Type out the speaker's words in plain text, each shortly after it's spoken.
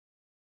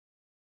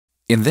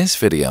In this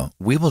video,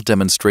 we will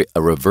demonstrate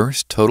a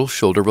reverse total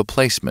shoulder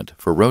replacement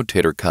for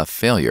rotator cuff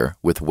failure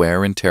with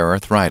wear and tear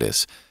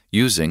arthritis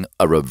using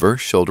a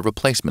reverse shoulder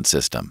replacement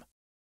system.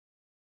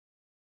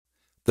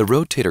 The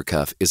rotator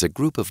cuff is a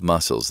group of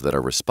muscles that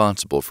are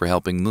responsible for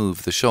helping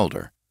move the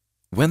shoulder.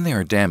 When they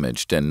are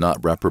damaged and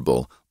not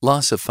reparable,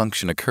 loss of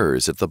function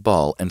occurs at the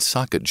ball and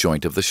socket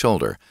joint of the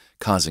shoulder,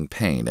 causing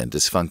pain and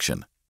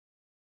dysfunction.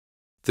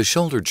 The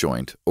shoulder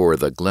joint, or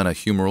the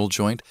glenohumeral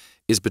joint,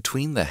 is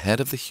between the head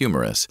of the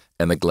humerus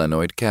and the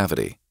glenoid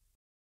cavity.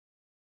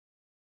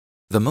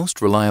 The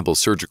most reliable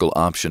surgical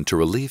option to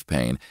relieve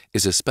pain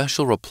is a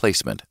special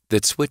replacement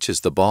that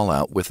switches the ball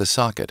out with a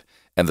socket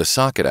and the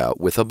socket out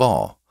with a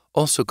ball,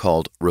 also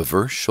called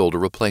reverse shoulder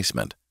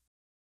replacement.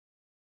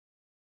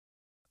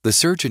 The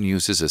surgeon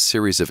uses a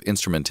series of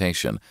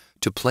instrumentation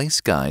to place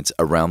guides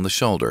around the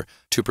shoulder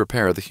to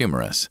prepare the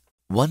humerus.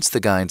 Once the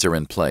guides are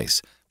in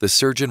place, the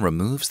surgeon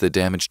removes the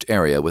damaged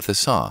area with a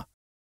saw.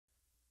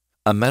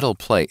 A metal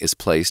plate is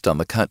placed on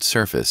the cut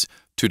surface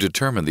to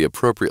determine the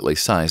appropriately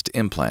sized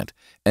implant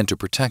and to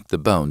protect the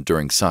bone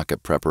during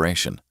socket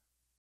preparation.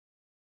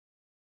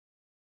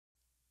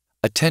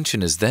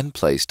 Attention is then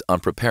placed on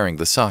preparing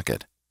the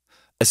socket.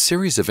 A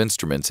series of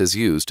instruments is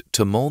used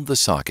to mold the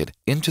socket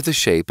into the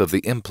shape of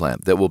the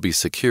implant that will be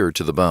secured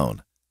to the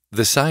bone.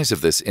 The size of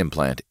this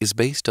implant is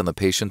based on the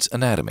patient's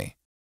anatomy.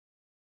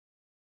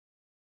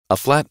 A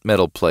flat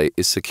metal plate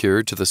is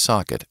secured to the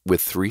socket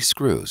with 3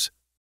 screws.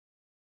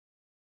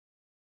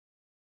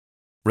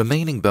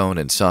 Remaining bone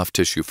and soft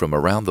tissue from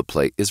around the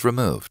plate is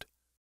removed.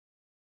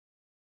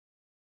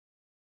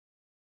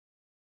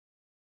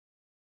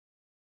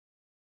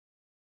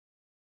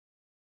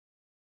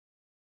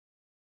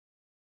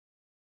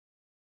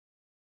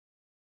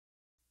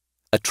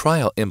 A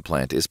trial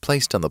implant is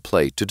placed on the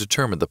plate to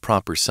determine the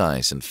proper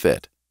size and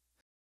fit.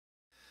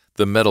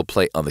 The metal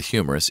plate on the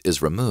humerus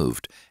is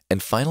removed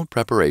and final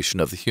preparation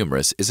of the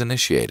humerus is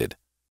initiated.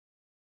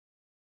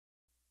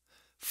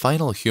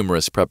 Final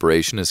humerus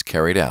preparation is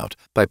carried out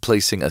by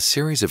placing a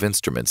series of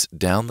instruments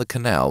down the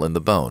canal in the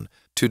bone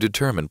to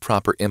determine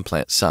proper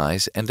implant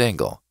size and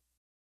angle.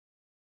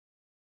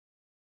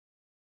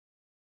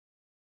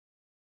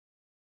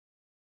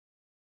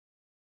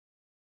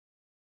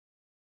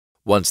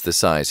 Once the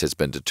size has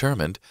been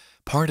determined,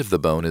 part of the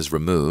bone is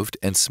removed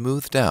and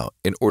smoothed out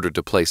in order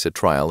to place a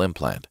trial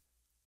implant.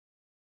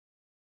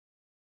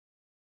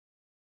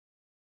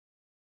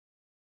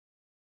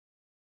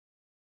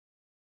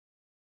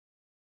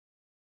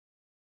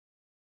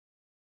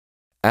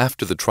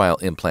 After the trial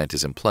implant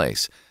is in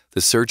place,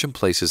 the surgeon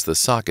places the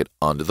socket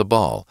onto the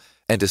ball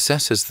and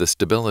assesses the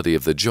stability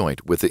of the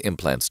joint with the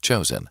implants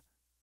chosen.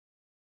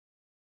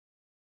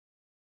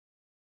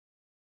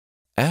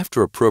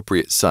 After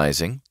appropriate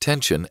sizing,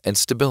 tension, and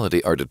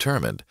stability are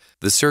determined,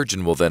 the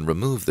surgeon will then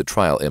remove the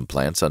trial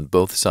implants on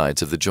both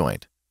sides of the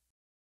joint.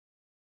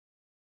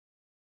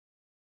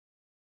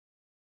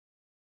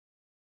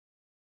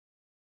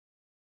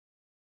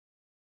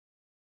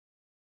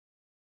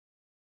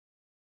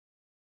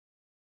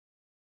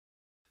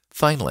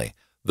 Finally,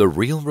 the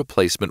real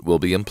replacement will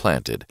be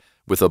implanted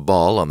with a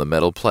ball on the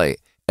metal plate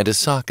and a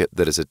socket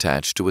that is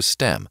attached to a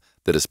stem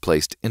that is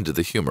placed into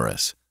the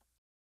humerus.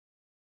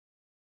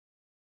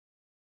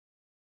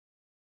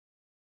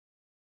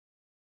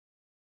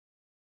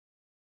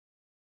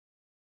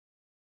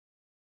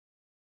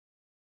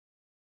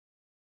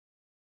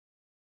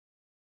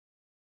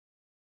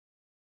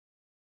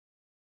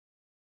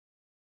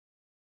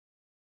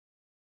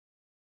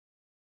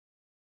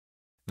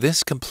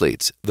 This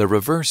completes the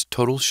reverse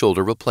total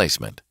shoulder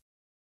replacement.